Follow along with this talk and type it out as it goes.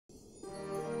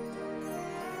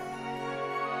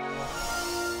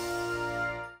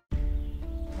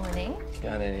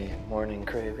Got any morning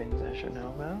cravings I should know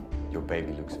about? Your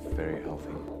baby looks very healthy.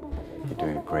 You're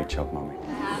doing a great job, Mommy.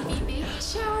 Happy baby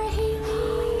shower,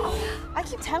 Haley. I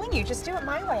keep telling you, just do it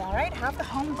my way, all right? Have the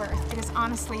home birth. It is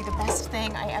honestly the best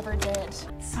thing I ever did.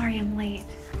 Sorry I'm late.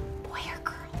 Boy or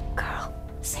girl? Girl.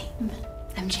 Same.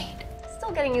 I'm Jade.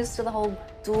 Still getting used to the whole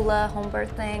doula home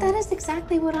birth thing. That is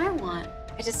exactly what I want.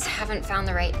 I just haven't found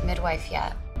the right midwife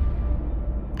yet.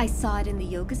 I saw it in the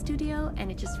yoga studio and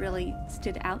it just really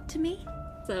stood out to me.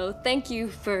 So thank you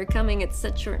for coming at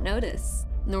such short notice.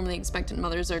 Normally expectant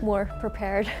mothers are More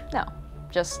prepared. No,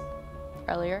 just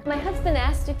earlier. My husband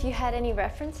asked if you had any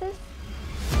references.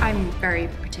 I'm very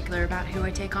particular about who I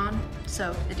take on,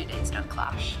 so the due dates don't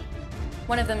clash.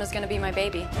 One of them is going to be my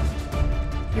baby.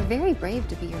 You're very brave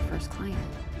to be your first client.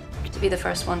 To be the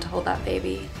first one to hold that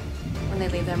baby when they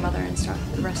leave their mother and start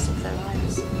the rest of their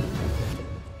lives.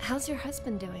 How's your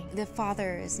husband doing? The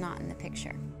father is not in the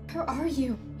picture. Where are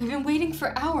you? I've been waiting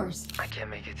for hours. I can't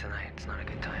make it tonight. It's not a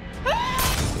good time.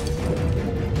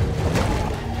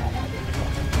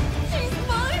 She's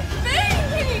my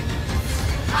baby!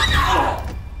 Oh,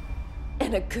 no!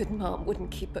 And a good mom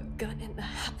wouldn't keep a gun in the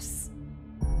house.